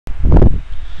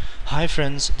Hi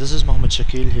friends, this is Mohammed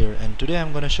Shakil here, and today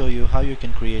I'm going to show you how you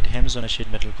can create hems on a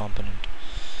sheet metal component.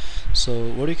 So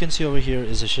what you can see over here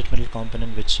is a sheet metal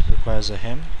component which requires a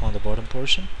hem on the bottom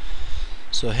portion.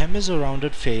 So hem is a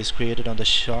rounded face created on the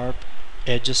sharp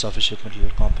edges of a sheet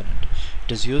metal component.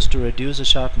 It is used to reduce the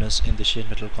sharpness in the sheet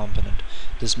metal component.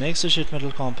 This makes the sheet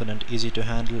metal component easy to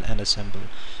handle and assemble.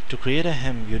 To create a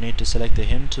hem, you need to select the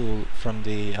hem tool from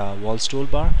the walls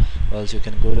toolbar, or else you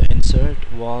can go to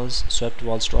insert walls, swept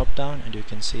walls drop down, and you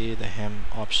can see the hem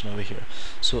option over here.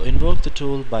 So invoke the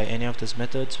tool by any of these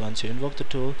methods. Once you invoke the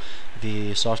tool,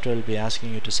 the software will be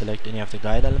asking you to select any of the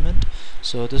guide element.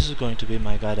 So this is going to be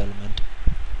my guide element.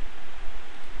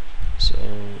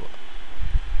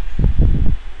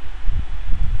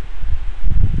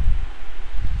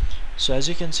 So as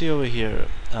you can see over here,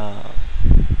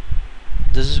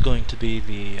 this is going to be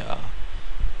the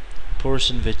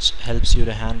portion which helps you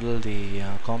to handle the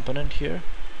component here.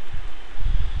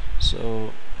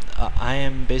 So I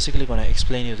am basically going to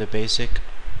explain you the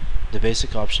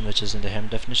basic option which is in the hem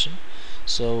definition.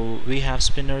 So we have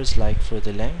spinners like for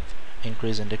the length,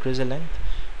 increase and decrease the length,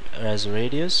 as a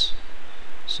radius.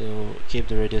 So keep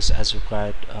the radius as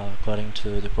required according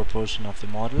to the proportion of the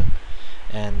model,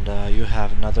 and you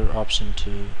have another option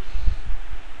to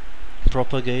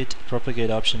propagate.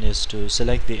 Option is to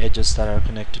select the edges that are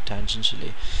connected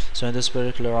tangentially. So in this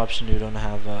particular option you don't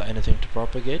have anything to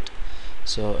propagate,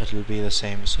 so it will be the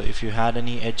same. So if you had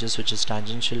any edges which is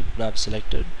tangential, you would have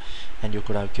selected and you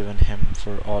could have given hem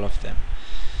for all of them.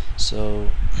 So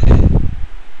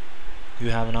you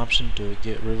have an option to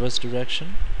get reverse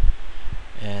direction,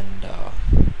 and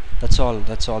that's all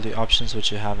the options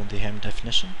which you have in the hem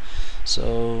definition.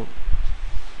 So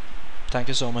thank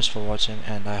you so much for watching,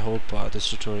 and I hope this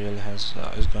tutorial is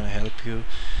going to help you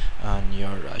on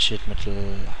your sheet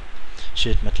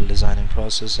metal designing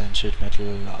process and sheet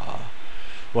metal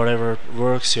whatever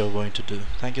works you're going to do.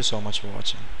 Thank you so much for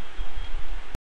watching.